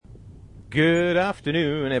Good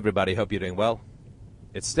afternoon, everybody. Hope you're doing well.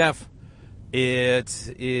 It's Steph. It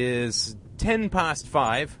is 10 past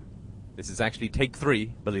 5. This is actually take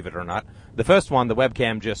 3, believe it or not. The first one, the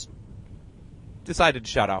webcam just decided to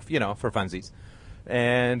shut off, for funsies.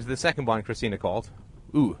 And the second one, Christina called.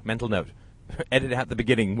 Ooh, mental note. Edit out the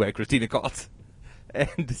beginning where Christina called.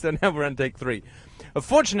 And so now we're on take 3.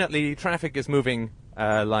 Fortunately, traffic is moving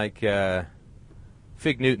like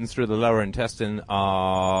Fig Newtons through the lower intestine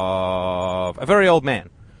of a very old man.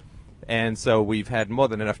 And so we've had more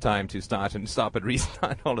than enough time to start and stop and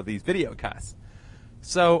restart all of these video casts.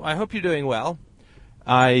 So I hope you're doing well.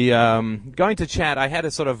 Going to chat.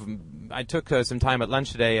 I took some time at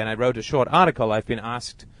lunch today and I wrote a short article. I've been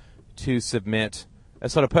asked to submit a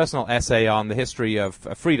sort of personal essay on the history of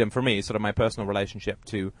freedom for me, sort of my personal relationship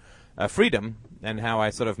to freedom and how I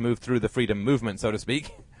sort of moved through the freedom movement, so to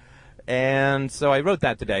speak. And so I wrote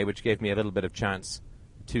that today, which gave me a little bit of chance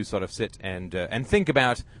to sort of sit and think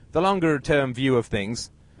about the longer-term view of things.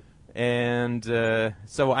 And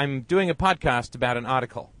so I'm doing a podcast about an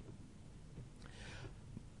article.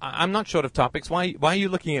 I'm not short of topics. Why are you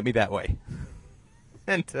looking at me that way?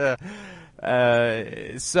 And but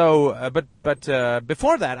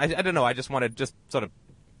before that, I don't know. I just wanted just sort of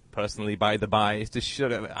personally, by the by, to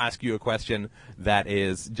sort of ask you a question that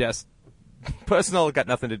is just personal, got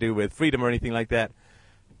nothing to do with freedom or anything like that.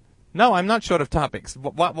 No, I'm not short of topics.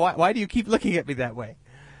 Why do you keep looking at me that way?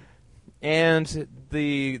 And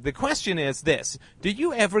the question is this: do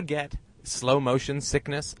you ever get slow motion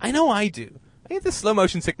sickness? I know I do. I get this slow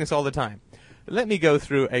motion sickness all the time. Let me go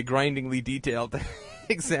through a grindingly detailed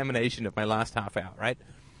examination of my last half hour, right?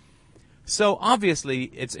 So obviously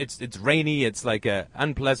it's rainy. It's like a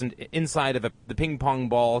unpleasant inside of the ping pong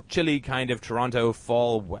ball, chilly kind of Toronto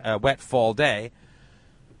fall, wet fall day.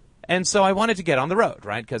 And so I wanted to get on the road,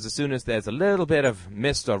 right? Because as soon as there's a little bit of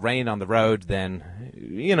mist or rain on the road, then,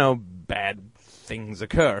 bad things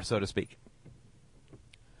occur, so to speak.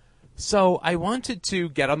 So I wanted to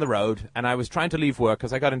get on the road, and I was trying to leave work,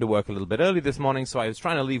 because I got into work a little bit early this morning, so I was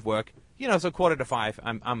trying to leave work, so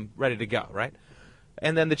 4:45, I'm ready to go, right?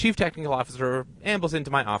 And then the chief technical officer ambles into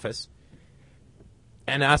my office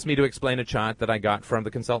and asked me to explain a chart that I got from the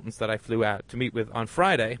consultants that I flew out to meet with on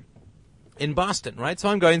Friday in Boston, right? So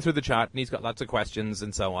I'm going through the chart, and he's got lots of questions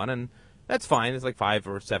and so on, and that's fine. It's like 5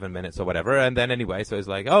 or 7 minutes or whatever. And then anyway, so he's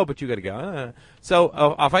like, oh, but you got to go. So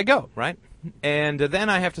off I go, right? And then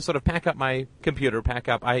I have to sort of pack up my computer,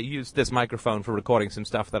 I used this microphone for recording some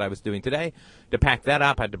stuff that I was doing today. To pack that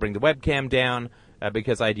up, I had to bring the webcam down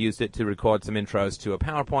because I'd used it to record some intros to a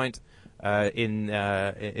PowerPoint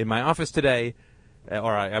in my office today.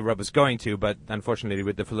 Or I was going to, but unfortunately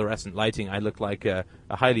with the fluorescent lighting, I looked like a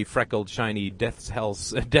highly freckled, shiny death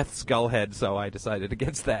skull head, so I decided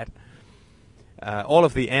against that. All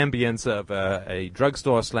of the ambience of a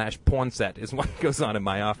drugstore / porn set is what goes on in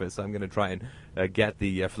my office. I'm going to try and get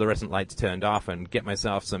the fluorescent lights turned off and get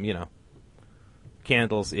myself some,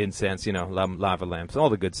 candles, incense, lava lamps,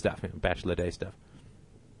 all the good stuff, bachelor day stuff.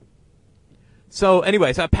 So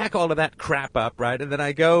anyway, so I pack all of that crap up, right, and then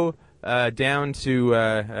I go down to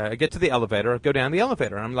get to the elevator, go down the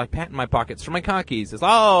elevator, and I'm like patting my pockets for my car keys. It's,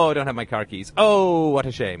 I don't have my car keys. Oh, what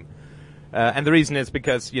a shame. And the reason is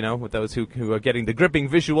because, with those who are getting the gripping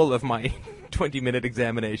visual of my 20-minute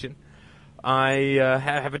examination, I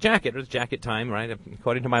have a jacket. It's jacket time, right?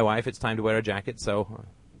 According to my wife, it's time to wear a jacket, so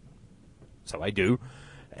I do.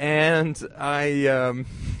 And I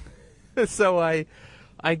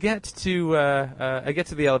get to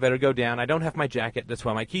the elevator, go down. I don't have my jacket. That's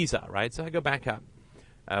where my keys are, right? So I go back up.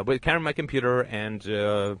 Carrying my computer and,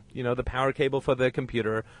 the power cable for the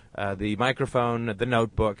computer, the microphone, the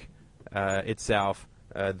notebook itself,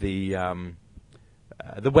 the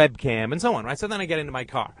webcam, and so on, right? So then I get into my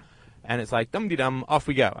car. And it's like, dum-de-dum, off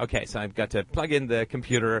we go. Okay, so I've got to plug in the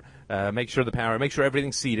computer, make sure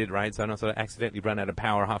everything's seated, right? So I don't sort of accidentally run out of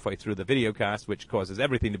power halfway through the video cast, which causes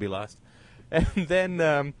everything to be lost. And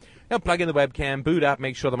then plug in the webcam, boot up,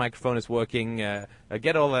 make sure the microphone is working,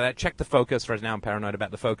 get all of that, check the focus. Right now I'm paranoid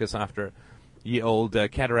about the focus after the old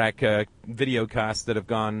cataract video casts that have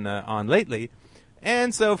gone on lately.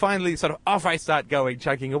 And so finally, sort of off I start going,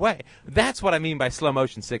 chugging away. That's what I mean by slow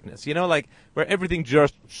motion sickness. Like where everything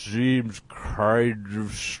just seems kind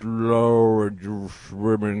of slow and you're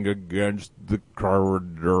swimming against the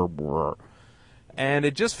current. And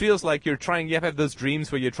it just feels like you have those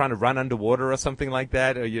dreams where you're trying to run underwater or something like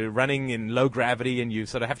that, or you're running in low gravity and you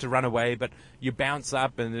sort of have to run away, but you bounce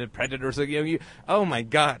up and the predators are, oh my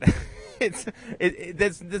God.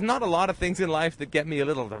 There's not a lot of things in life that get me a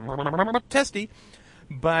little testy,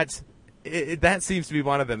 but that seems to be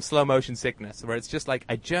one of them, slow motion sickness, where it's just like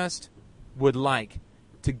I just would like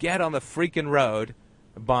to get on the freaking road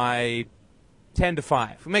by 10 to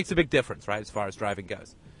 5. It makes a big difference, right, as far as driving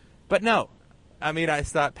goes. But no. I mean, I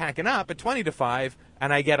start packing up at 20 to 5,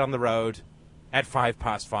 and I get on the road at 5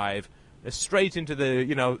 past 5, straight into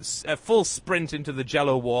the, a full sprint into the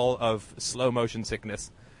jello wall of slow motion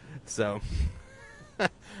sickness. So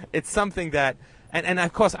it's something that, and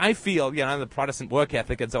of course I feel, the Protestant work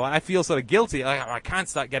ethic and so on, I feel sort of guilty. I can't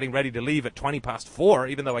start getting ready to leave at 20 past 4,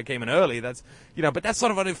 even though I came in early. That's, but that's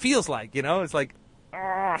sort of what it feels like, It's like,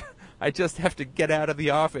 I just have to get out of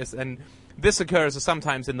the office. And this occurs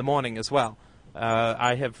sometimes in the morning as well.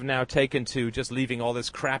 I have now taken to just leaving all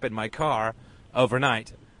this crap in my car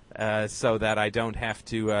overnight. So that I don't have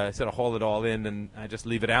to sort of haul it all in, and I just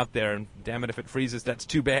leave it out there, and damn it, if it freezes, that's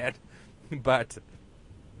too bad. But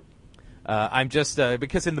I'm just,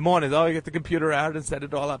 because in the morning, you get the computer out and set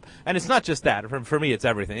it all up. And it's not just that. For me, it's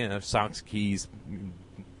everything, socks, keys,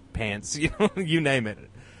 pants, you name it.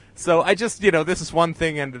 So I just, this is one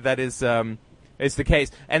thing, and that is the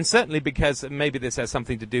case. And certainly because maybe this has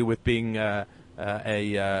something to do with being a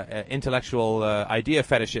intellectual idea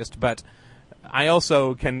fetishist, but I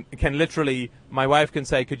also can literally, my wife can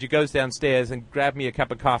say, could you go downstairs and grab me a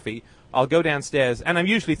cup of coffee? I'll go downstairs, and I'm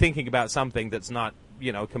usually thinking about something that's not,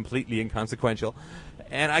 completely inconsequential.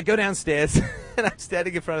 And I go downstairs, and I'm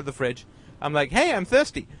standing in front of the fridge. I'm like, hey, I'm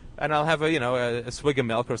thirsty. And I'll have a swig of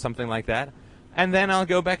milk or something like that. And then I'll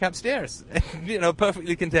go back upstairs,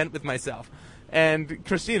 perfectly content with myself. And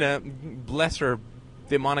Christina, bless her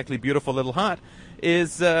demonically beautiful little heart,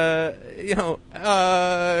 is, drink?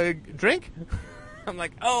 I'm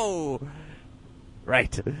like, oh,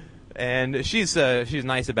 right. And she's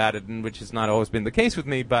nice about it, and which has not always been the case with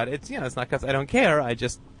me, but it's, it's not because I don't care. I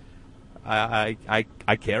just, I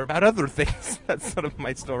care about other things. That's sort of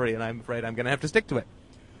my story, and I'm afraid I'm going to have to stick to it.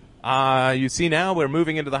 You see now, we're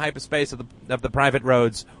moving into the hyperspace of the private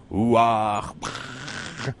roads. Ooh-ah.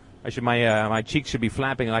 My cheeks should be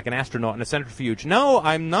flapping like an astronaut in a centrifuge. No,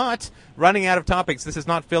 I'm not running out of topics. This is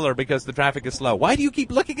not filler because the traffic is slow. Why do you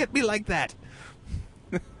keep looking at me like that?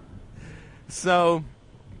 So,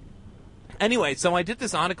 anyway, so I did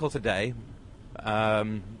this article today,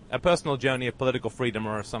 A Personal Journey of Political Freedom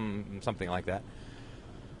or something like that.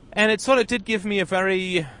 And it sort of did give me a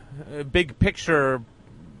very big picture,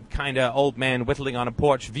 kind of old man whittling on a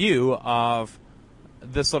porch view of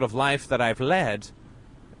the sort of life that I've led.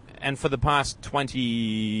 And for the past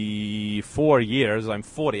 24 years, I'm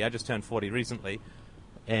 40. I just turned 40 recently.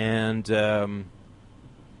 And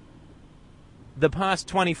the past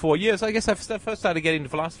 24 years, I guess I first started getting into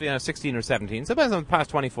philosophy when I was 16 or 17. So the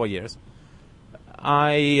past 24 years,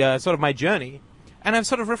 sort of my journey, and I'm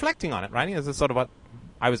sort of reflecting on it, right? This is sort of what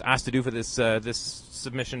I was asked to do for this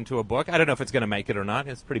submission to a book. I don't know if it's going to make it or not.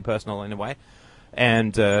 It's pretty personal in a way,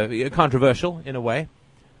 and controversial in a way.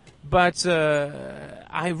 But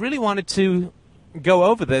I really wanted to go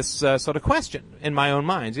over this sort of question in my own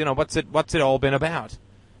mind. What's it all been about?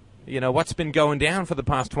 What's been going down for the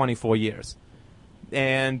past 24 years?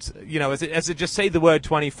 And, as it just say the word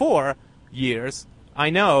 24 years,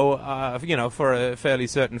 I know, for a fairly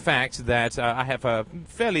certain fact that I have a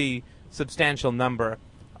fairly substantial number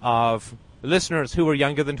of listeners who are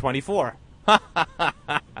younger than 24.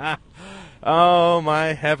 Oh,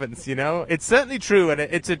 my heavens, It's certainly true, and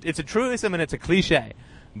it's a truism and it's a cliche,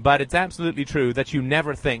 but it's absolutely true that you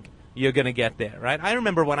never think you're going to get there, right? I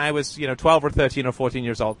remember when I was, 12 or 13 or 14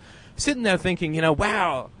 years old, sitting there thinking,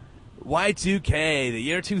 wow, Y2K, the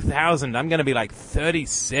year 2000, I'm going to be like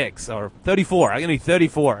 36 or 34. I'm going to be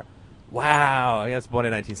 34. Wow, I was born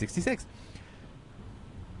in 1966.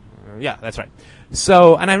 Yeah, that's right.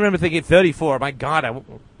 So, and I remember thinking, 34, my God,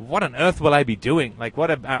 what on earth will I be doing? Like,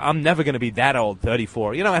 I'm never going to be that old,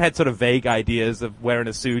 34. I had sort of vague ideas of wearing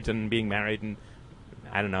a suit and being married and,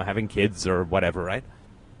 I don't know, having kids or whatever, right?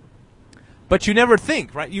 But you never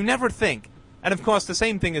think, right? You never think. And, of course, the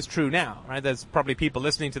same thing is true now, right? There's probably people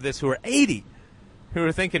listening to this who are 80, who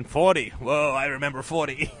are thinking 40. Whoa, I remember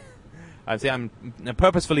 40. I'm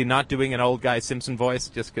purposefully not doing an old guy Simpson voice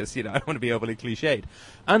just because, I don't want to be overly cliched.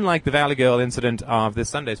 Unlike the Valley Girl incident of this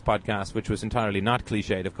Sunday's podcast, which was entirely not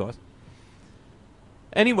cliched, of course.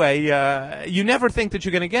 Anyway, you never think that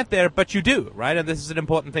you're going to get there, but you do, right? And this is an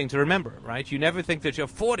important thing to remember, right? You never think that you're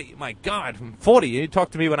 40. My God, 40. You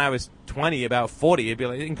talked to me when I was 20 about 40. It'd be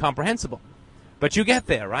like incomprehensible. But you get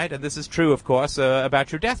there, right? And this is true, of course,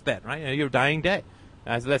 about your deathbed, right? Your dying day.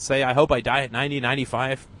 Let's say, I hope I die at 90,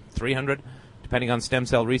 95, 300, depending on stem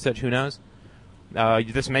cell research, who knows? I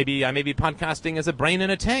may be podcasting as a brain in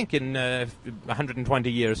a tank in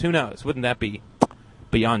 120 years. Who knows? Wouldn't that be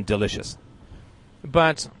beyond delicious?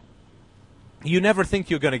 But you never think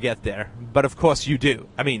you're going to get there, but of course you do.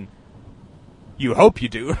 I mean, you hope you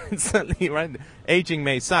do. Certainly, right? Aging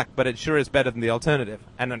may suck, but it sure is better than the alternative.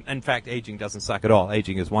 And in fact, aging doesn't suck at all.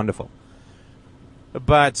 Aging is wonderful.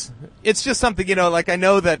 But it's just something, like I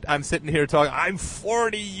know that I'm sitting here talking, I'm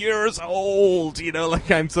 40 years old, like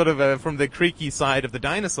I'm sort of from the creaky side of the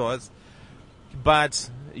dinosaurs. But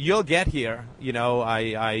you'll get here,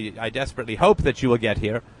 I desperately hope that you will get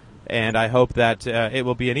here. And I hope that it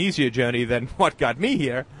will be an easier journey than what got me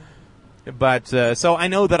here. But so I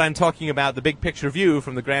know that I'm talking about the big picture view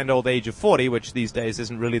from the grand old age of 40, which these days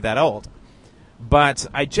isn't really that old. But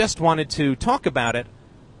I just wanted to talk about it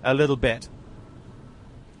a little bit.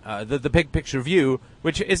 The big picture view,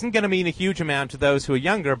 which isn't going to mean a huge amount to those who are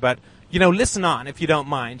younger, but, listen on if you don't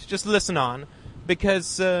mind. Just listen on,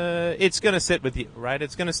 because it's going to sit with you, right?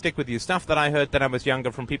 It's going to stick with you. Stuff that I heard that I was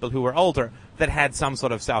younger from people who were older that had some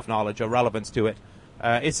sort of self-knowledge or relevance to it.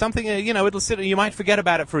 It's something, it'll sit, you might forget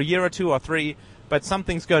about it for a year or 2 or 3, but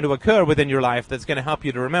something's going to occur within your life that's going to help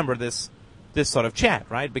you to remember this sort of chat,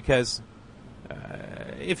 right? Because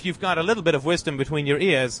if you've got a little bit of wisdom between your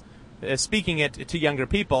ears, speaking it to younger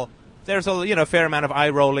people, there's a fair amount of eye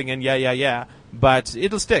rolling and yeah, but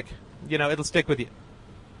it'll stick. It'll stick with you.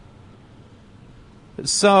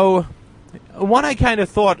 So, what I kind of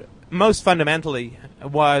thought most fundamentally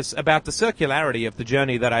was about the circularity of the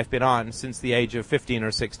journey that I've been on since the age of 15 or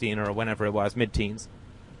 16 or whenever it was, mid-teens.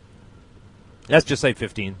 Let's just say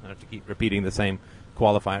 15. I have to keep repeating the same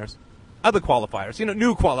qualifiers. Other qualifiers,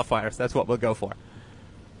 new qualifiers, that's what we'll go for.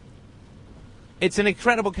 It's an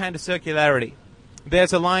incredible kind of circularity.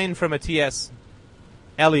 There's a line from a T.S.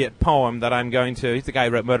 Eliot poem that he's the guy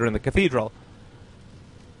who wrote Murder in the Cathedral.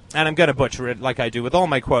 And I'm going to butcher it like I do with all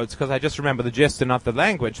my quotes, because I just remember the gist and not the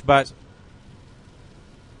language. But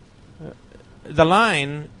the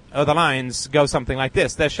lines go something like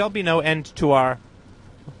this. There shall be no end to our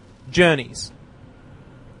journeys.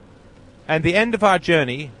 And the end of our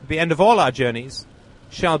journey, the end of all our journeys,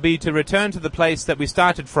 shall be to return to the place that we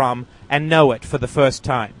started from and know it for the first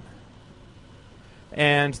time.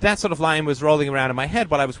 And that sort of line was rolling around in my head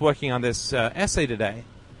while I was working on this essay today,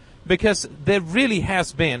 because there really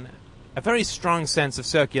has been a very strong sense of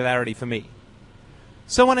circularity for me.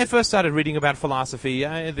 So when I first started reading about philosophy,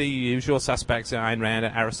 the usual suspects, Ayn Rand,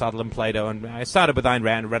 Aristotle, and Plato, and I started with Ayn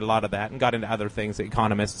Rand, read a lot of that, and got into other things,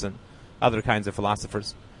 economists and other kinds of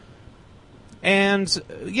philosophers. And,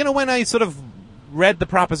 when I sort of read the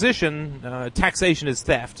proposition, taxation is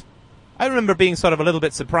theft, I remember being sort of a little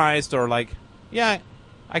bit surprised, or like, yeah,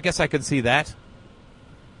 I guess I could see that.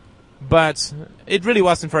 But it really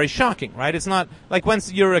wasn't very shocking, right? It's not like when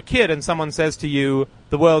you're a kid and someone says to you,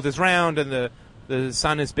 the world is round and the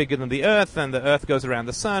sun is bigger than the earth and the earth goes around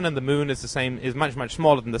the sun and the moon is much, much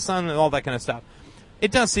smaller than the sun and all that kind of stuff.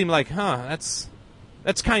 It does seem like, that's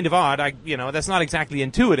kind of odd. That's not exactly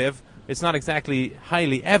intuitive. It's not exactly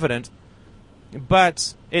highly evident.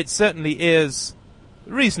 But it certainly is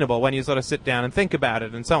reasonable when you sort of sit down and think about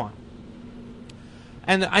it and so on.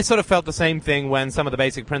 And I sort of felt the same thing when some of the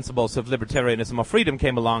basic principles of libertarianism or freedom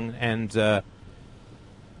came along, and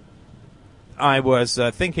I was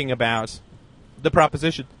thinking about the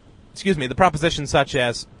proposition such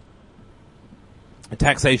as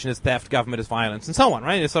taxation is theft, government is violence, and so on,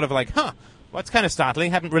 right? It's sort of like, well, it's kind of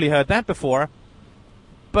startling. Haven't really heard that before.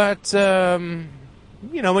 But, when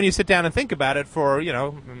you sit down and think about it for,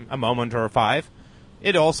 a moment or 5,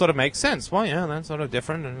 it all sort of makes sense. Well, yeah, that's sort of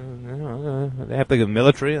different. They have the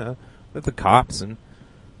military, the cops, and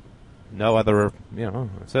no other,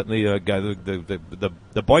 certainly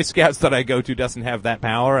the Boy Scouts that I go to doesn't have that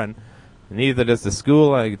power, and neither does the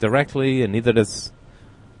school directly, and neither does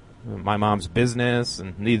my mom's business,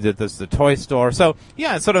 and neither does the toy store. So,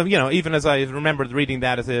 yeah, it's sort of, even as I remembered reading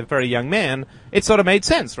that as a very young man, it sort of made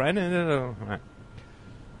sense, right?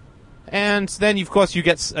 And then, of course, you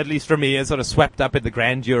get, at least for me, sort of swept up in the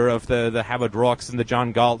grandeur of the Howard Rocks and the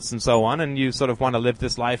John Galts and so on, and you sort of want to live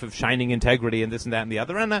this life of shining integrity and this and that and the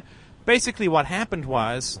other. And basically what happened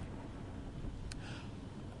was,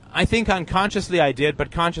 I think unconsciously I did,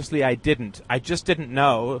 but consciously I didn't. I just didn't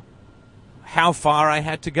know how far I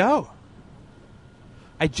had to go.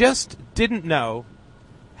 I just didn't know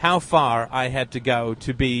how far I had to go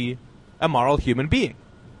to be a moral human being.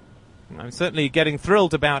 I'm certainly getting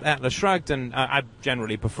thrilled about Atlas Shrugged, and I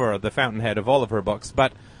generally prefer the fountainhead of all of her books,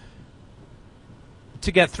 but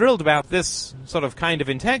to get thrilled about this sort of kind of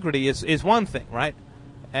integrity is one thing, right?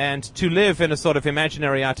 And to live in a sort of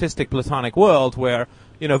imaginary artistic platonic world where,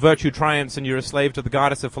 virtue triumphs and you're a slave to the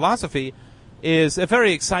goddess of philosophy is a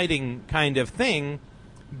very exciting kind of thing,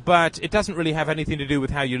 but it doesn't really have anything to do with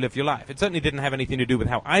how you live your life. It certainly didn't have anything to do with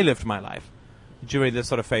how I lived my life. during this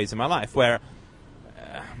sort of phase in my life where,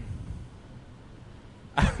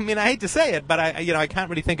 I mean, I hate to say it, but I can't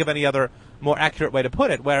really think of any other more accurate way to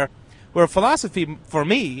put it, where philosophy for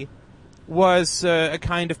me was a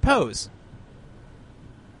kind of pose.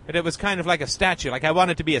 And it was kind of like a statue, like I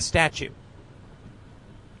wanted to be a statue.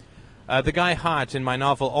 The guy Hart in my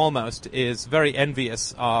novel Almost is very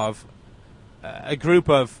envious of a group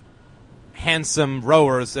of handsome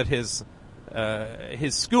rowers at his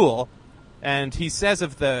school, and he says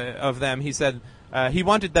of them, he said he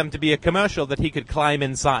wanted them to be a commercial that he could climb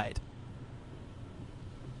inside.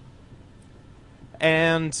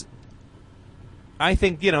 And I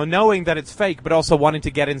think, knowing that it's fake, but also wanting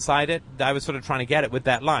to get inside it, I was sort of trying to get it with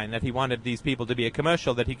that line, that he wanted these people to be a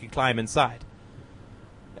commercial that he could climb inside.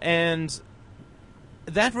 And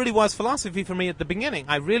that really was philosophy for me at the beginning.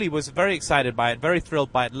 I really was very excited by it, very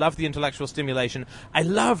thrilled by it, loved the intellectual stimulation. I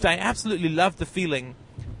absolutely loved the feeling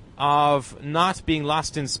of not being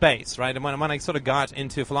lost in space, right? And when I sort of got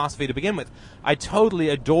into philosophy to begin with, I totally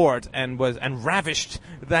adored and ravished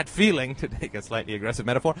that feeling, to take a slightly aggressive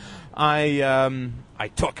metaphor. I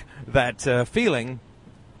took that feeling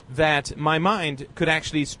that my mind could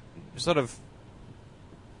actually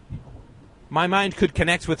my mind could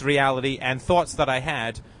connect with reality, and thoughts that I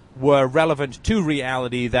had were relevant to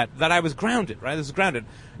reality, that I was grounded, right? This is grounded.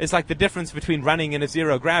 It's like the difference between running in a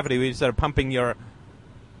zero gravity, where you're sort of pumping your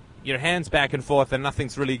hands back and forth and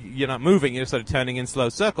nothing's really, you're not moving, you're sort of turning in slow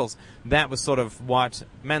circles. That was sort of what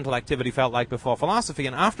mental activity felt like before philosophy.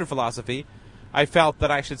 And after philosophy, I felt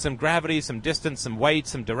that I actually had some gravity, some distance, some weight,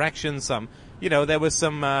 some direction, there was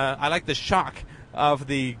some, I like the shock of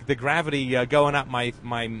the gravity going up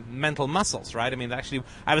my mental muscles, right? I mean, actually,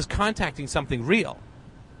 I was contacting something real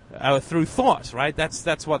through thought, right?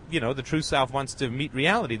 That's what, the true self wants to meet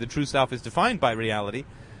reality. The true self is defined by reality.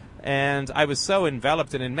 And I was so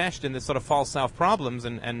enveloped and enmeshed in this sort of false self problems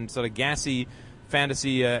and sort of gassy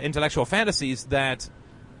fantasy, intellectual fantasies, that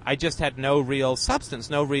I just had no real substance,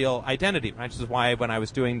 no real identity, right? Which is why when I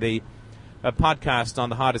was doing the podcast on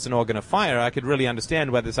The Heart is an Organ of Fire, I could really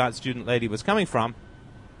understand where this art student lady was coming from.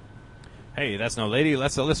 Hey, that's no lady,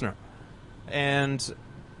 that's a listener. And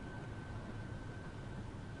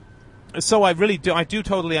so I do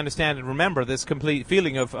totally understand and remember this complete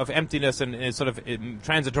feeling of emptiness and sort of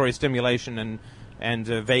transitory stimulation and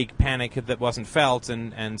vague panic that wasn't felt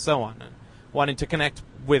and so on. And wanting to connect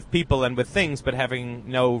with people and with things, but having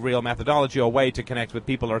no real methodology or way to connect with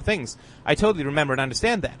people or things. I totally remember and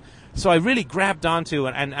understand that. So I really grabbed onto,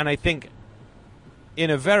 and I think in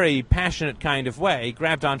a very passionate kind of way,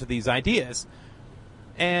 grabbed onto these ideas.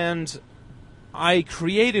 And I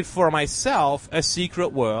created for myself a secret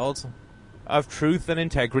world of truth and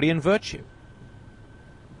integrity and virtue.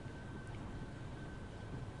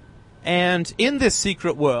 And in this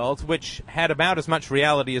secret world, which had about as much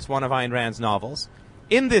reality as one of Ayn Rand's novels,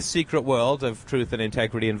 in this secret world of truth and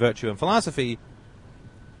integrity and virtue and philosophy,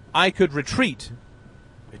 I could retreat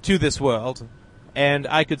to this world, and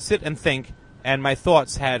I could sit and think, and my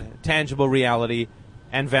thoughts had tangible reality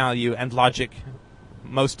and value and logic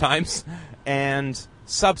most times, and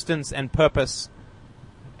substance and purpose,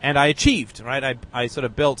 and I achieved, right? I sort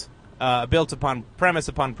of built upon premise,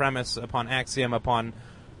 upon axiom, upon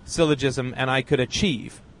syllogism, and I could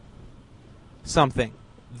achieve something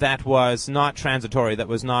that was not transitory, that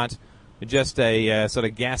was not just a sort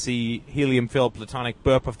of gassy, helium-filled platonic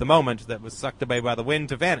burp of the moment that was sucked away by the wind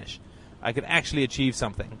to vanish. I could actually achieve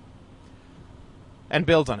something and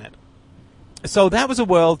build on it. So that was a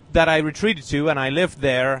world that I retreated to, and I lived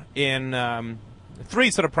there in three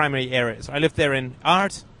sort of primary areas. I lived there in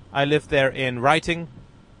art, I lived there in writing,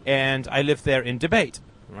 and I lived there in debate.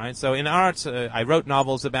 Right? So in art, I wrote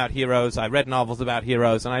novels about heroes, I read novels about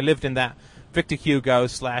heroes, and I lived in that Victor Hugo /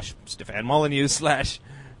 Stefan Molyneux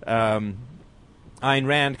 / Ayn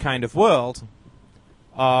Rand kind of world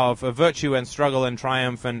of virtue and struggle and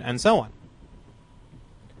triumph and so on.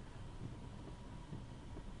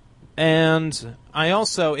 And I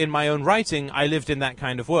also, in my own writing, I lived in that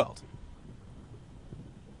kind of world.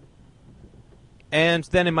 And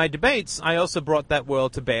then in my debates, I also brought that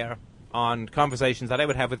world to bear on conversations that I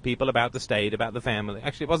would have with people about the state, about the family.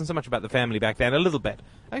 Actually, it wasn't so much about the family back then, a little bit.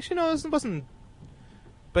 Actually, no, it wasn't,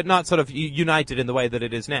 but not sort of united in the way that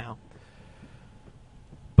it is now.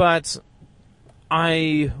 But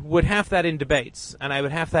I would have that in debates, and I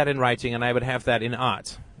would have that in writing, and I would have that in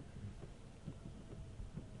art.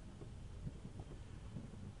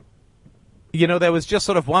 There was just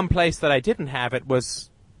sort of one place that I didn't have it, was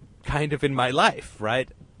kind of in my life, right?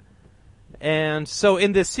 And so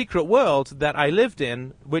in this secret world that I lived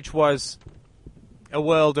in, which was a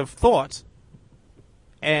world of thought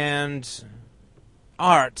and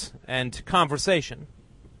art and conversation,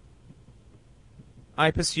 I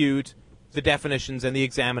pursued the definitions and the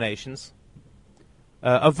examinations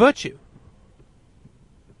of virtue.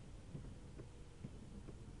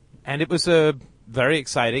 And it was a very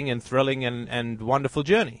exciting and thrilling and wonderful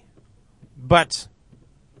journey. But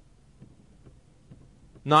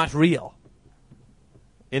not real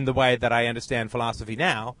in the way that I understand philosophy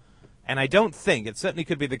now. And I don't think, it certainly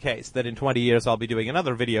could be the case, that in 20 years I'll be doing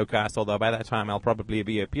another video cast, although by that time I'll probably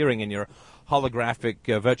be appearing in your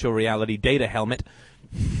holographic virtual reality data helmet.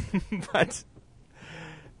 But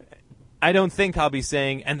I don't think I'll be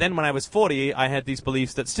saying, and then when I was 40, I had these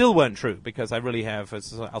beliefs that still weren't true, because I really have,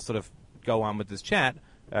 as I'll sort of go on with this chat,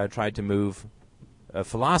 tried to move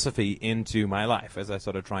philosophy into my life, as I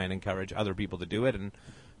sort of try and encourage other people to do it,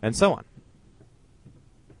 and so on.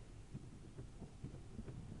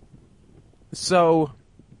 So,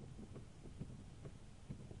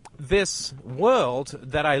 this world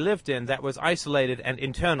that I lived in that was isolated and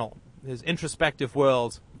internal, this introspective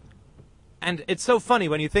world, and it's so funny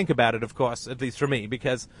when you think about it, of course, at least for me,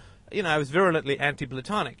 because, I was virulently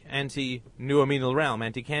anti-Platonic, anti-noumenal realm,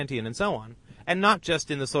 anti-Kantian, and so on. And not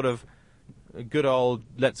just in the sort of good old,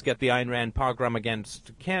 let's get the Ayn Rand pogrom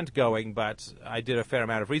against Kant going, but I did a fair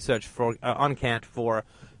amount of research on Kant for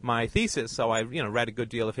my thesis, so I read a good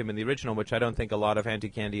deal of him in the original, which I don't think a lot of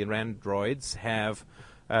anti-Kantian Randroids have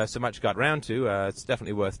so much got round to. It's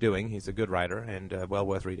definitely worth doing. He's a good writer and well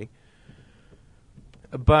worth reading.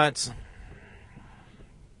 But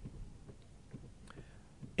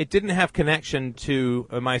it didn't have connection to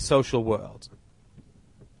my social world.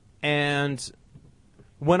 And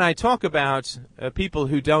when I talk about people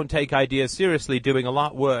who don't take ideas seriously doing a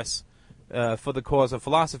lot worse for the cause of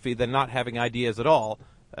philosophy than not having ideas at all,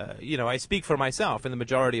 I speak for myself in the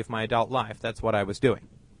majority of my adult life. That's what I was doing.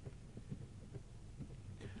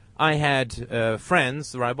 I had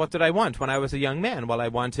friends. Right? What did I want when I was a young man? Well, I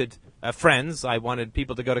wanted friends. I wanted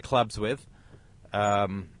people to go to clubs with.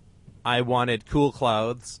 I wanted cool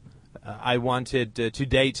clothes. I wanted to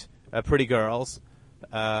date pretty girls.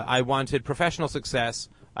 I wanted professional success.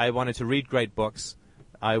 I wanted to read great books.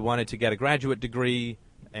 I wanted to get a graduate degree.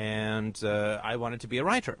 And I wanted to be a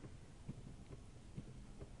writer.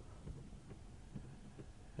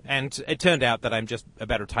 And it turned out that I'm just a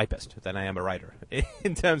better typist than I am a writer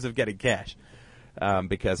in terms of getting cash,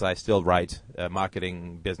 because I still write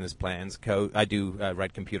marketing, business plans, code. I do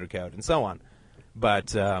write computer code and so on.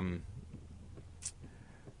 But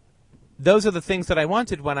those are the things that I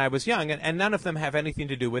wanted when I was young, and none of them have anything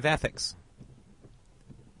to do with ethics.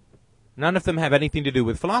 None of them have anything to do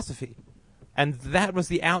with philosophy. And that was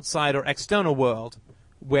the outside or external world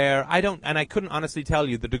where I couldn't honestly tell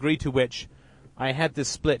you the degree to which I had this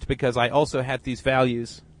split, because I also had these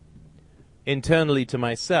values internally to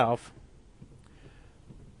myself,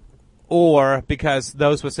 or because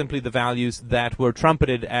those were simply the values that were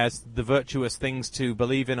trumpeted as the virtuous things to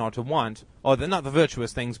believe in or to want, or not the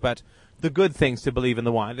virtuous things, but the good things to believe in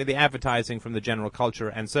the want, the advertising from the general culture,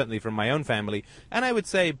 and certainly from my own family, and I would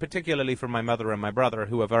say particularly from my mother and my brother,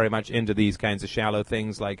 who are very much into these kinds of shallow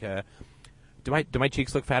things like, do my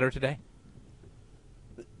cheeks look fatter today?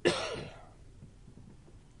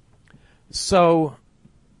 So,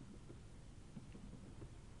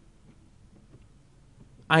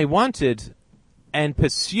 I wanted and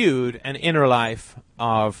pursued an inner life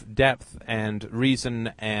of depth and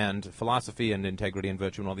reason and philosophy and integrity and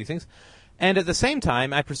virtue and all these things. And at the same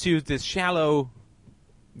time, I pursued this shallow,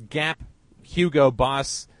 Gap, Hugo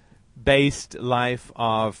Boss-based life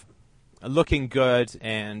of looking good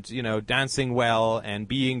and, dancing well and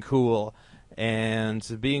being cool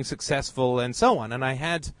and being successful and so on. And I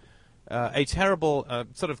had a terrible,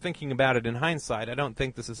 sort of thinking about it in hindsight, I don't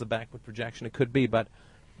think this is a backward projection, it could be, but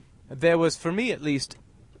there was, for me at least,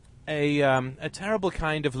 a terrible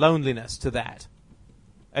kind of loneliness to that.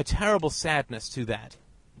 A terrible sadness to that.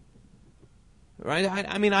 Right?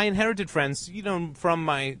 I mean, I inherited friends, from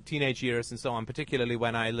my teenage years and so on, particularly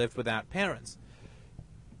when I lived without parents.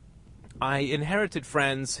 I inherited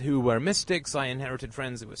friends who were mystics, I inherited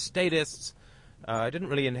friends who were statists. I didn't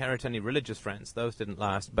really inherit any religious friends, those didn't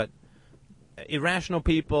last, but irrational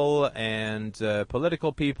people and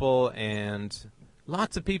political people and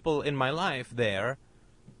lots of people in my life there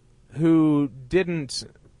who didn't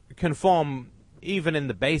conform even in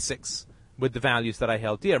the basics with the values that I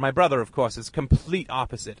held dear. My brother, of course, is complete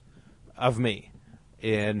opposite of me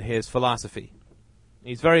in his philosophy.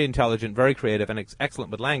 He's very intelligent, very creative, and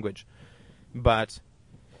excellent with language, but,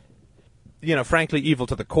 frankly, evil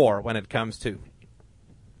to the core when it comes to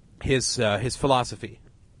his philosophy.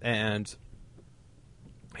 And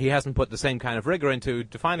he hasn't put the same kind of rigor into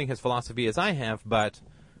defining his philosophy as I have,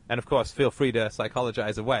 and of course, feel free to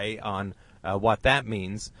psychologize away on what that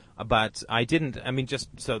means. But I didn't, just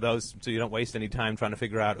so you don't waste any time trying to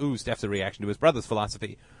figure out, Steph's a reaction to his brother's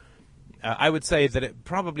philosophy. I would say that it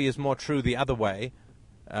probably is more true the other way,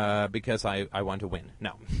 because I want to win.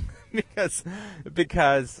 No,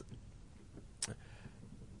 because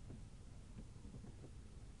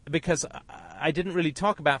I didn't really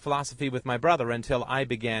talk about philosophy with my brother until I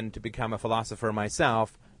began to become a philosopher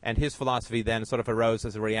myself, and his philosophy then sort of arose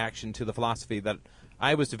as a reaction to the philosophy that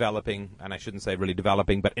I was developing, and I shouldn't say really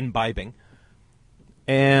developing, but imbibing.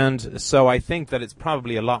 And so I think that it's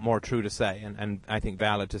probably a lot more true to say, and I think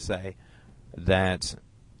valid to say, that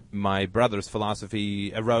my brother's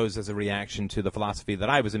philosophy arose as a reaction to the philosophy that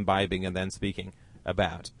I was imbibing and then speaking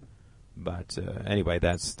about. But anyway,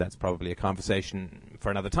 that's probably a conversation for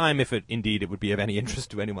another time, if it would be of any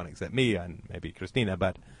interest to anyone except me and maybe Christina.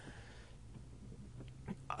 But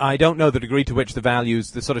I don't know the degree to which the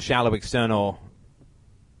values, the sort of shallow external,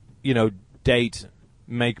 date,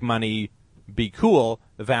 make money, be cool,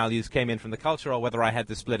 the values came in from the culture, or whether I had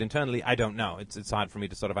this split internally, I don't know. It's hard for me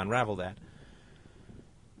to sort of unravel that.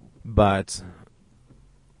 But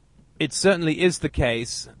it certainly is the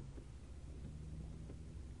case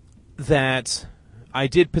that I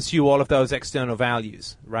did pursue all of those external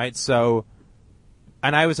values, right? So,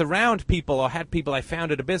 and I was around people, or had people I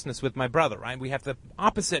founded a business with my brother, right? We have the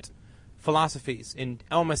opposite philosophies in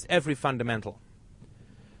almost every fundamental.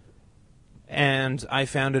 And I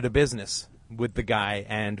founded a business with the guy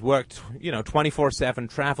and worked, 24/7,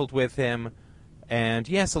 traveled with him. And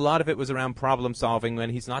yes, a lot of it was around problem solving when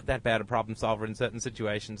he's not that bad a problem solver in certain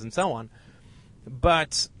situations and so on.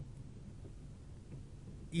 But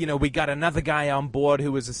we got another guy on board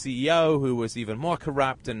who was a CEO who was even more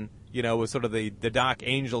corrupt and, was sort of the dark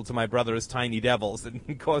angel to my brother's tiny devils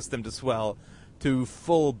and caused them to swell to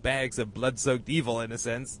full bags of blood-soaked evil, in a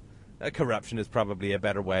sense. Corruption is probably a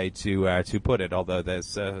better way to put it, although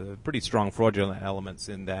there's pretty strong fraudulent elements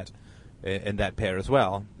in that pair as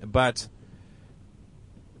well. But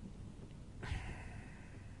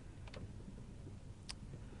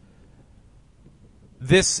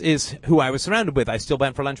this is who I was surrounded with. I still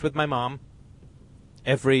went for lunch with my mom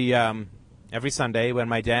every Sunday when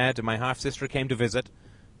my dad and my half-sister came to visit.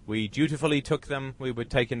 We dutifully took them. We would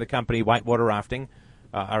take in the company whitewater rafting,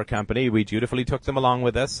 our company. We dutifully took them along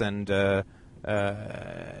with us. And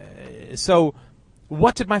so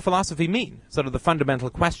what did my philosophy mean? Sort of the fundamental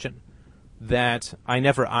question that I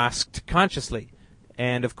never asked consciously.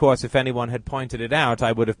 And, of course, if anyone had pointed it out,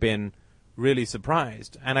 I would have been really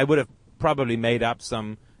surprised. And I would have probably made up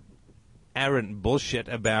some errant bullshit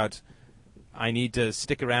about I need to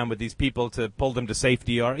stick around with these people to pull them to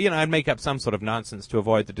safety, or I'd make up some sort of nonsense to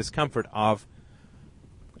avoid the discomfort of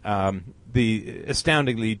the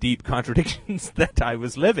astoundingly deep contradictions that I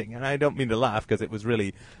was living. And I don't mean to laugh, because it was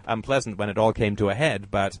really unpleasant when it all came to a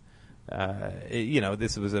head, but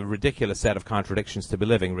this was a ridiculous set of contradictions to be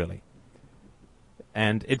living, really.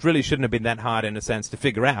 And it really shouldn't have been that hard, in a sense, to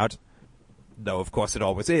figure out, though of course it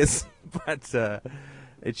always is, but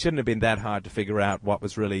it shouldn't have been that hard to figure out what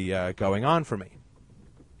was really going on for me.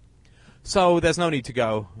 So there's no need to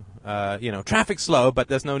go, traffic's slow, but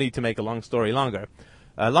there's no need to make a long story longer.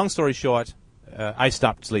 Long story short, I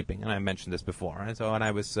stopped sleeping, and I mentioned this before. Right? So when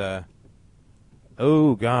I was, how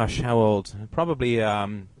old? Probably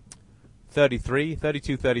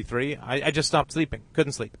 32, 33. I just stopped sleeping,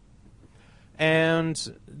 couldn't sleep.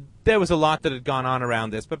 And there was a lot that had gone on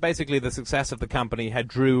around this, but basically the success of the company had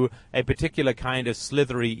drew a particular kind of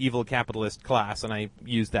slithery, evil capitalist class, and I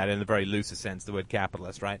use that in a very loose sense, the word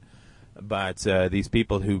capitalist, right? But these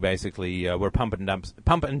people who basically were pump and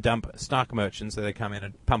dump stock merchants, so they come in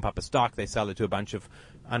and pump up a stock, they sell it to a bunch of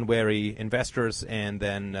unwary investors, and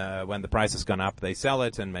then when the price has gone up, they sell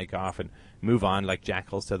it and make off and move on like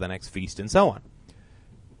jackals to the next feast and so on.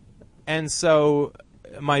 And so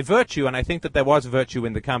my virtue, and I think that there was virtue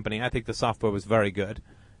in the company, I think the software was very good,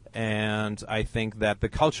 and I think that the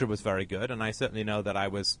culture was very good, and I certainly know that I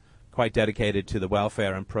was quite dedicated to the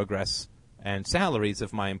welfare and progress and salaries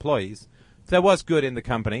of my employees. There was good in the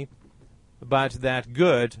company, but that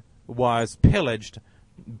good was pillaged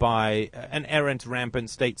by an errant, rampant,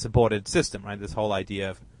 state-supported system, right? This whole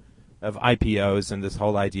idea of IPOs, and this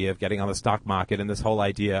whole idea of getting on the stock market, and this whole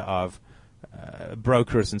idea of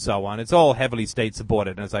brokers and so on. It's all heavily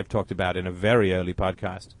state-supported, as I've talked about in a very early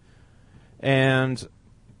podcast. And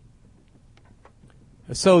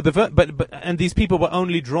so and these people were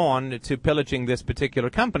only drawn to pillaging this particular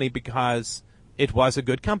company because it was a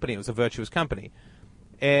good company. It was a virtuous company.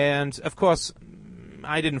 And, of course,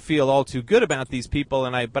 I didn't feel all too good about these people,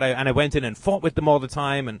 and I went in and fought with them all the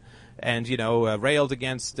time, and railed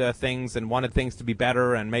against things and wanted things to be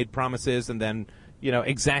better and made promises and then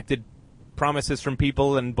exacted promises from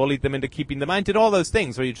people and bullied them into keeping them. I did all those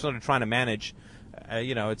things where you're sort of trying to manage.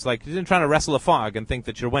 It's like you're trying to wrestle a fog and think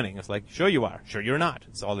that you're winning. It's like, sure you are, sure you're not.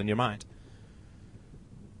 It's all in your mind.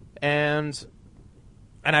 And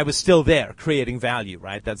I was still there creating value,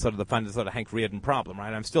 right? That's sort of the Hank Rearden problem,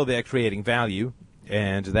 right? I'm still there creating value,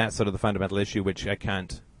 and that's sort of the fundamental issue which I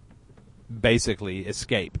can't basically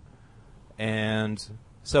escape. And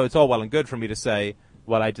so it's all well and good for me to say,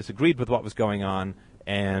 well, I disagreed with what was going on,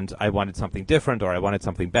 and I wanted something different, or I wanted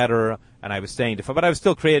something better, and I was staying different. But I was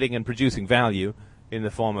still creating and producing value in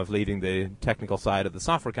the form of leading the technical side of the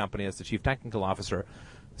software company as the chief technical officer.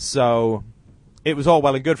 So it was all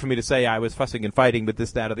well and good for me to say I was fussing and fighting with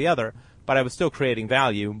this, that, or the other, but I was still creating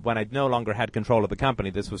value when I no longer had control of the company.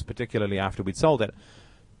 This was particularly after we'd sold it.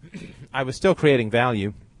 I was still creating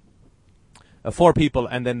value for people,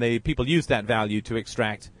 and then the people used that value to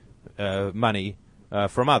extract money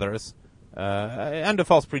from others under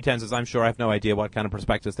false pretenses. I'm sure I have no idea what kind of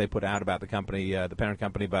prospectus they put out about the company, the parent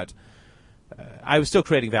company, but I was still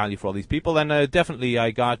creating value for all these people, and definitely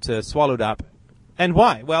I got swallowed up. And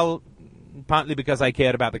why? Well, partly because I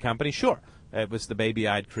cared about the company, sure. It was the baby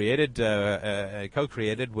I'd created,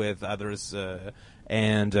 co-created with others,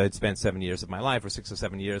 and I'd spent 7 years of my life, or 6 or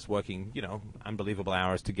 7 years, working, unbelievable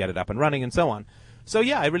hours to get it up and running and so on. So,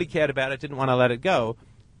 yeah, I really cared about it, didn't want to let it go,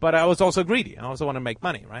 but I was also greedy. I also wanted to make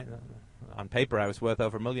money, right? On paper, I was worth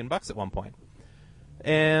over $1 million at one point.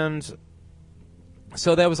 And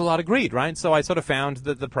so there was a lot of greed, right? So I sort of found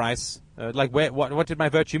that the price, what did my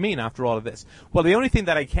virtue mean after all of this? Well, the only thing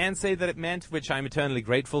that I can say that it meant, which I'm eternally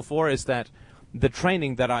grateful for, is that the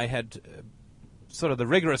training that I had, sort of the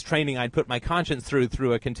rigorous training I'd put my conscience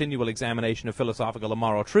through a continual examination of philosophical and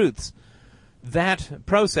moral truths, that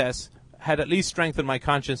process had at least strengthened my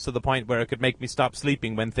conscience to the point where it could make me stop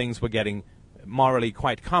sleeping when things were getting morally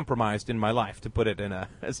quite compromised in my life, to put it in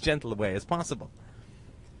as gentle a way as possible.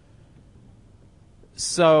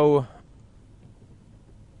 So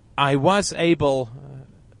I was able,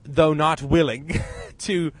 though not willing,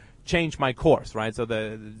 to change my course, right? So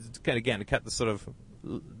to cut the sort of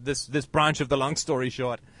this branch of the long story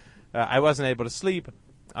short, I wasn't able to sleep.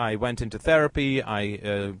 I went into therapy.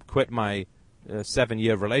 I quit my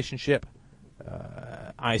 7-year relationship.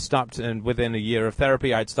 I stopped, and within a year of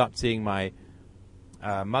therapy, I'd stopped seeing my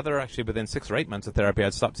mother. Actually, within 6 or 8 months of therapy,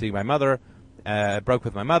 I'd stopped seeing my mother. Broke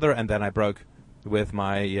with my mother, and then I broke with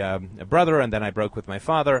my brother, and then I broke with my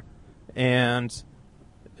father, and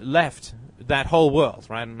left that whole world,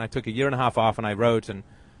 right? And I took a year and a half off, and I wrote and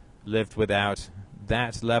lived without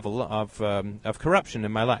that level of corruption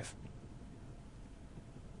in my life.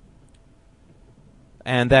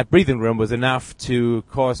 And that breathing room was enough to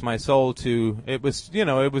cause my soul to, it was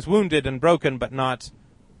wounded and broken, but not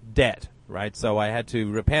dead, right? So I had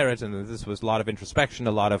to repair it, and this was a lot of introspection,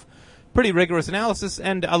 a lot of pretty rigorous analysis,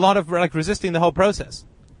 and a lot of resisting the whole process.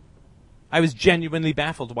 I was genuinely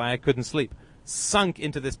baffled why I couldn't sleep, sunk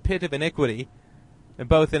into this pit of iniquity,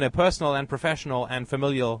 both in a personal and professional and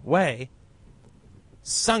familial way,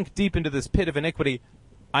 sunk deep into this pit of iniquity.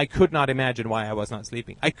 I could not imagine why I was not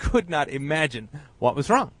sleeping. I could not imagine what was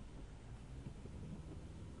wrong.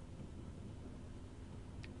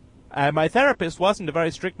 My therapist wasn't a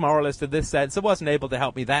very strict moralist in this sense. It wasn't able to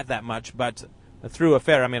help me that much, but through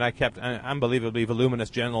I kept unbelievably voluminous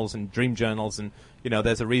journals and dream journals, and,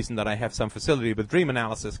 there's a reason that I have some facility with dream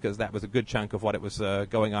analysis, because that was a good chunk of what it was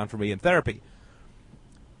going on for me in therapy.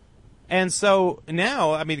 And so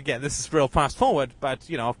now, again, this is real fast forward, but,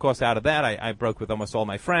 of course, out of that, I broke with almost all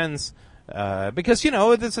my friends, because,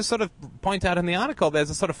 there's a sort of point out in the article, there's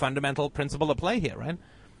a sort of fundamental principle at play here, right?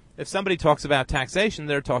 If somebody talks about taxation,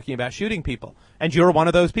 they're talking about shooting people. And you're one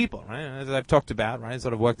of those people, right? As I've talked about, right? I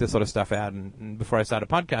sort of worked this sort of stuff out and before I started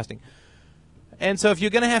podcasting. And so if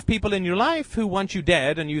you're going to have people in your life who want you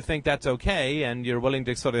dead and you think that's okay, and you're willing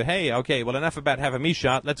to sort of, hey, okay, well, enough about having me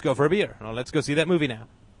shot, let's go for a beer. Or let's go see that movie now.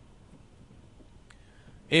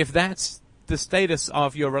 If that's the status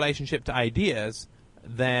of your relationship to ideas,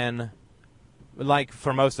 then, like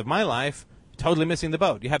for most of my life, totally missing the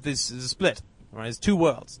boat. You have this split, right? There's two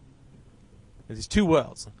worlds. There's these two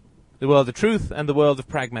worlds. The world of truth and the world of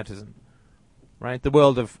pragmatism, right? The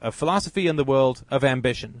world of philosophy and the world of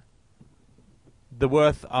ambition. The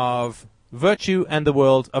worth of virtue and the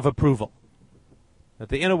world of approval.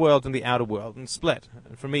 The inner world and the outer world, and split.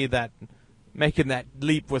 And for me, making that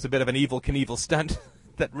leap was a bit of an Evel Knievel stunt.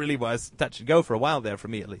 That really was touch and go for a while there, for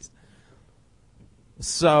me at least.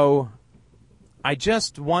 So I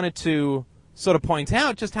just wanted to sort of point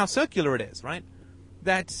out just how circular it is, right?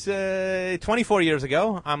 That 24 years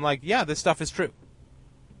ago, I'm like, yeah, this stuff is true.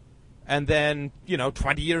 And then,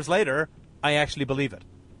 20 years later, I actually believe it.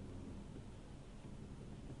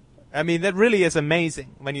 I mean, that really is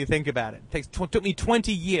amazing when you think about it. It took me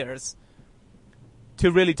 20 years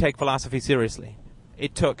to really take philosophy seriously.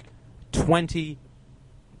 It took 20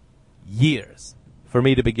 years for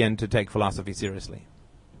me to begin to take philosophy seriously.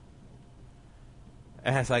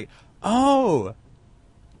 And it's like, oh,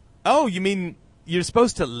 you mean you're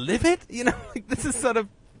supposed to live it? This is sort of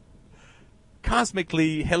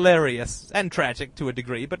cosmically hilarious and tragic to a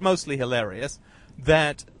degree, but mostly hilarious,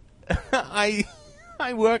 that I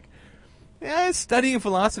work studying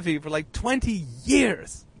philosophy for like 20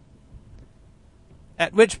 years.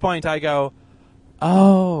 At which point I go,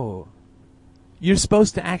 oh, you're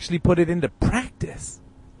supposed to actually put it into practice.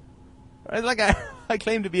 Right? Like I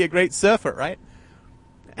claim to be a great surfer, right?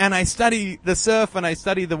 And I study the surf, and I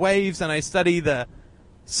study the waves, and I study the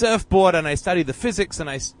surfboard, and I study the physics, and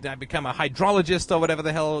I become a hydrologist or whatever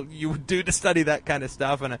the hell you would do to study that kind of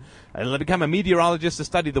stuff, and I become a meteorologist to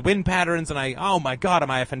study the wind patterns, and oh my God, am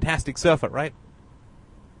I a fantastic surfer, right?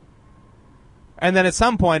 And then at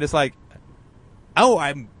some point it's like, oh,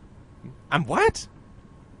 I'm what?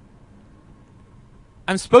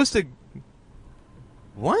 I'm supposed to...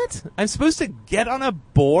 What? I'm supposed to get on a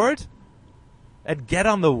board and get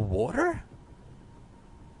on the water?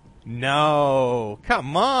 No,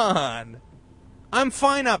 come on. I'm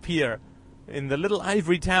fine up here in the little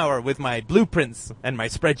ivory tower with my blueprints and my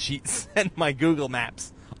spreadsheets and my Google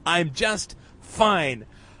Maps. I'm just fine.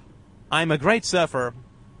 I'm a great surfer.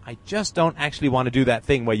 I just don't actually want to do that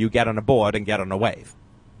thing where you get on a board and get on a wave.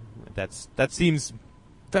 That seems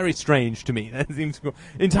very strange to me. That seems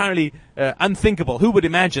entirely unthinkable. Who would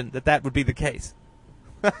imagine that would be the case?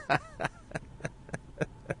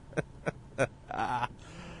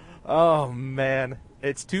 Oh man,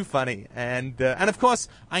 it's too funny, and of course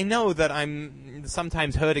I know that I'm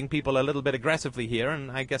sometimes hurting people a little bit aggressively here, and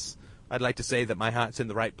I guess I'd like to say that my heart's in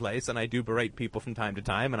the right place, and I do berate people from time to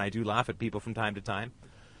time, and I do laugh at people from time to time.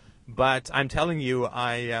 But I'm telling you,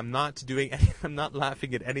 I am not I'm not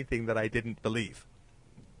laughing at anything that I didn't believe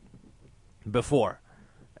before,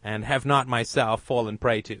 and have not myself fallen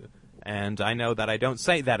prey to. And I know that I don't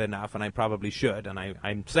say that enough, and I probably should, and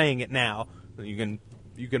I'm saying it now.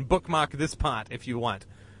 You can bookmark this part if you want,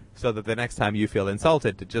 so that the next time you feel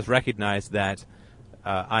insulted, to just recognize that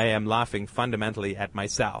I am laughing fundamentally at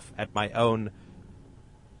myself, at my own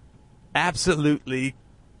absolutely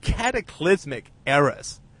cataclysmic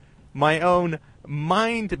errors, my own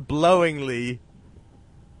mind-blowingly,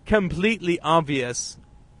 completely obvious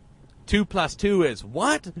 2 + 2 is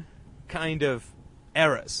what kind of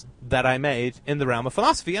errors that I made in the realm of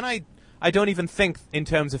philosophy. And I don't even think in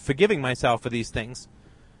terms of forgiving myself for these things.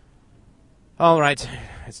 All right,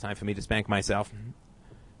 it's time for me to spank myself.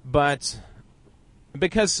 But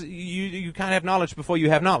because you can't have knowledge before you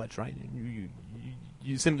have knowledge, right?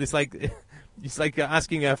 You simply, it's like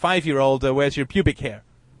asking a 5-year-old, where's your pubic hair?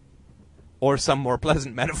 Or some more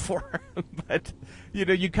pleasant metaphor. But,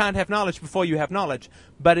 you can't have knowledge before you have knowledge.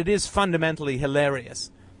 But it is fundamentally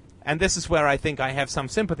hilarious. And this is where I think I have some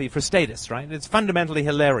sympathy for statists, right? It's fundamentally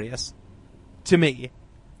hilarious to me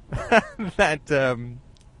that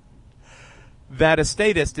a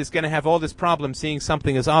statist is going to have all this problem seeing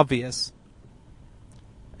something as obvious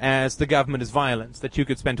as the government is violence, that you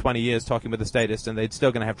could spend 20 years talking with a statist and they'd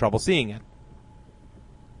still going to have trouble seeing it.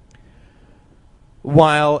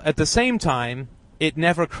 While at the same time, it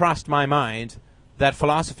never crossed my mind that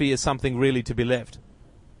philosophy is something really to be lived.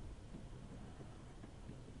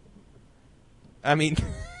 I mean,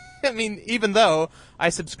 even though I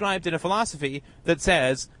subscribed in a philosophy that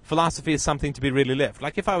says philosophy is something to be really lived.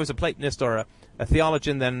 Like if I was a Platonist or a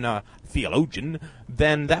theologian, then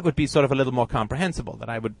that would be sort of a little more comprehensible, that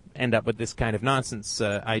I would end up with this kind of nonsense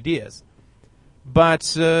ideas. But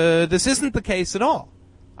this isn't the case at all.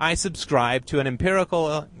 I subscribe to an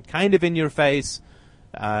empirical, kind of in-your-face,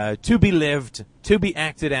 to be lived, to be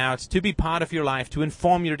acted out, to be part of your life, to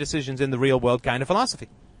inform your decisions in the real world kind of philosophy.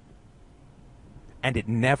 And it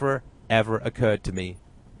never, ever occurred to me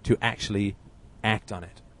to actually act on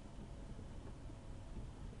it.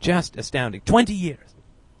 Just astounding. 20 years.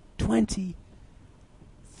 20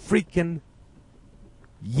 freaking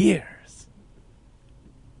years.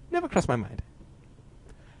 Never crossed my mind.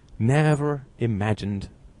 Never imagined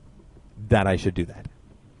that I should do that.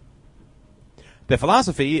 The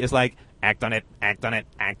philosophy is like, act on it, act on it,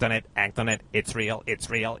 act on it, act on it. It's real, it's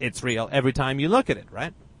real, it's real every time you look at it,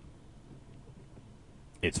 right?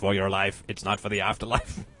 It's for your life. It's not for the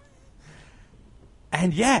afterlife.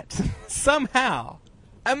 And yet, somehow,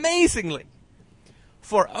 amazingly,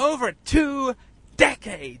 for over 2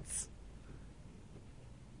 decades,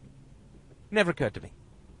 never occurred to me.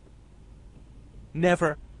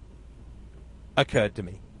 Never occurred to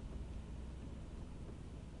me.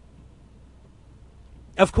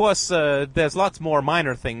 Of course, there's lots more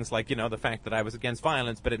minor things, like, the fact that I was against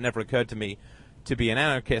violence, but it never occurred to me to be an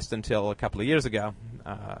anarchist until a couple of years ago.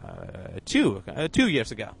 2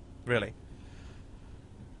 years ago, really.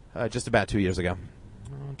 Just about 2 years ago.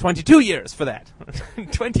 22 years for that.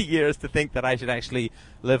 20 years to think that I should actually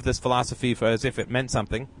live this philosophy for as if it meant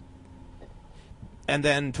something. And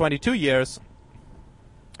then 22 years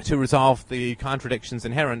to resolve the contradictions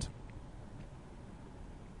inherent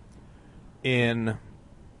in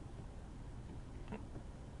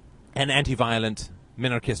an anti-violent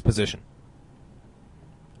minarchist position.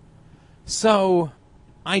 So,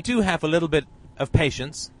 I do have a little bit of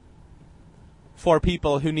patience for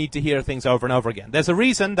people who need to hear things over and over again. There's a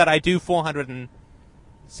reason that I do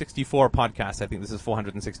 464 podcasts. I think this is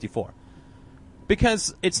 464.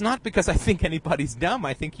 Because it's not because I think anybody's dumb.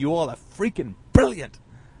 I think you all are freaking brilliant.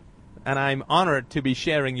 And I'm honored to be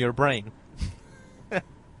sharing your brain.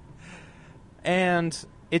 And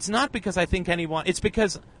it's not because I think anyone... It's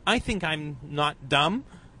because I think I'm not dumb,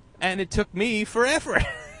 and it took me forever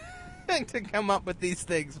to come up with these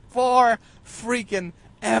things. For freaking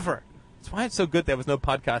ever. That's why it's so good there was no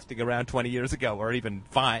podcasting around 20 years ago, or even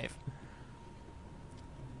 5.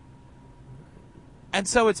 And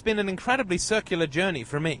so it's been an incredibly circular journey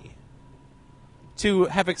for me to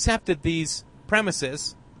have accepted these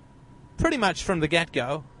premises pretty much from the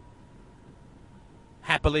get-go,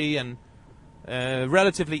 happily and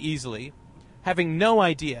relatively easily, having no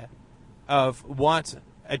idea of what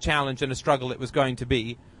a challenge and a struggle it was going to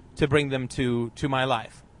be to bring them to my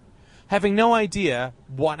life. Having no idea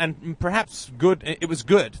what, and perhaps it was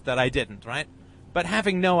good that I didn't, right? But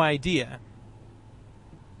having no idea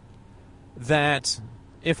that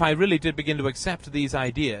if I really did begin to accept these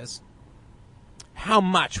ideas, how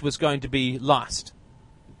much was going to be lost.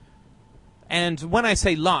 And when I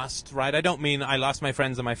say lost, right, I don't mean I lost my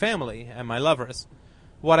friends and my family and my lovers.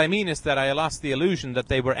 What I mean is that I lost the illusion that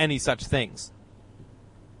they were any such things.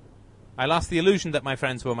 I lost the illusion that my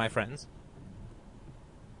friends were my friends.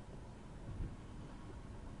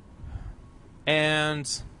 And...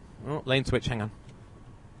 oh, lane switch, hang on.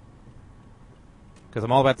 Because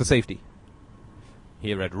I'm all about the safety.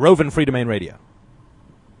 Here at Rovin Free Domain Radio.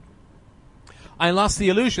 I lost the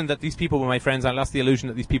illusion that these people were my friends. I lost the illusion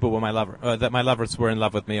that these people were my lover, that my lovers were in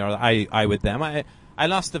love with me, or I with them. I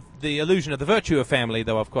lost the illusion of the virtue of family,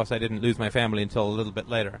 though, of course, I didn't lose my family until a little bit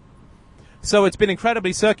later. So it's been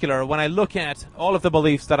incredibly circular when I look at all of the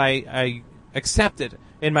beliefs that I accepted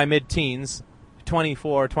in my mid-teens,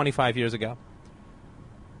 24, 25 years ago.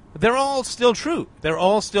 They're all still true. They're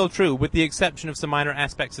all still true, with the exception of some minor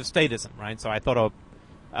aspects of statism, right? So I thought,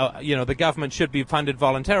 the government should be funded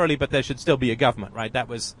voluntarily, but there should still be a government, right? That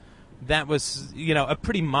was, a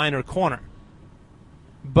pretty minor corner.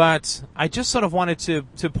 But I just sort of wanted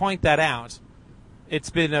to point that out. It's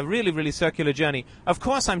been a really, really circular journey. Of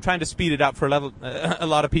course, I'm trying to speed it up for a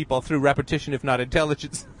lot of people through repetition, if not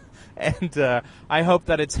intelligence. And I hope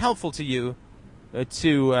that it's helpful to you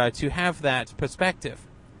to have that perspective.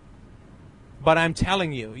 But I'm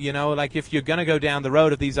telling you, like if you're going to go down the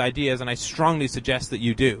road of these ideas, and I strongly suggest that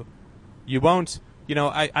you do, you won't,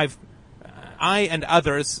 I and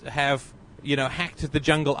others have, hacked the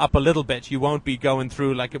jungle up a little bit. You won't be going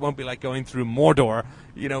through, it won't be like going through Mordor.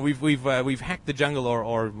 We've hacked the jungle,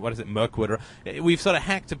 or what is it, Mirkwood, or we've sort of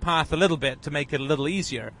hacked the path a little bit to make it a little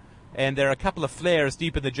easier. And there are a couple of flares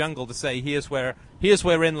deep in the jungle to say, here's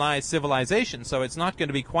wherein lies civilization. So it's not going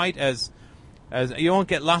to be quite as you won't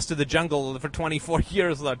get lost in the jungle for 24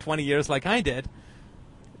 years or 20 years like I did,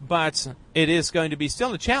 but it is going to be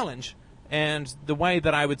still a challenge, and the way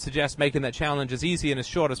that I would suggest making that challenge as easy and as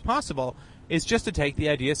short as possible is just to take the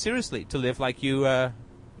idea seriously, to live like you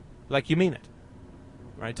mean it,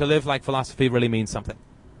 right? To live like philosophy really means something.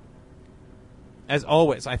 As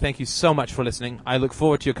always, I thank you so much for listening. I look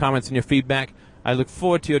forward to your comments and your feedback. I look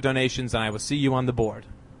forward to your donations, and I will see you on the board.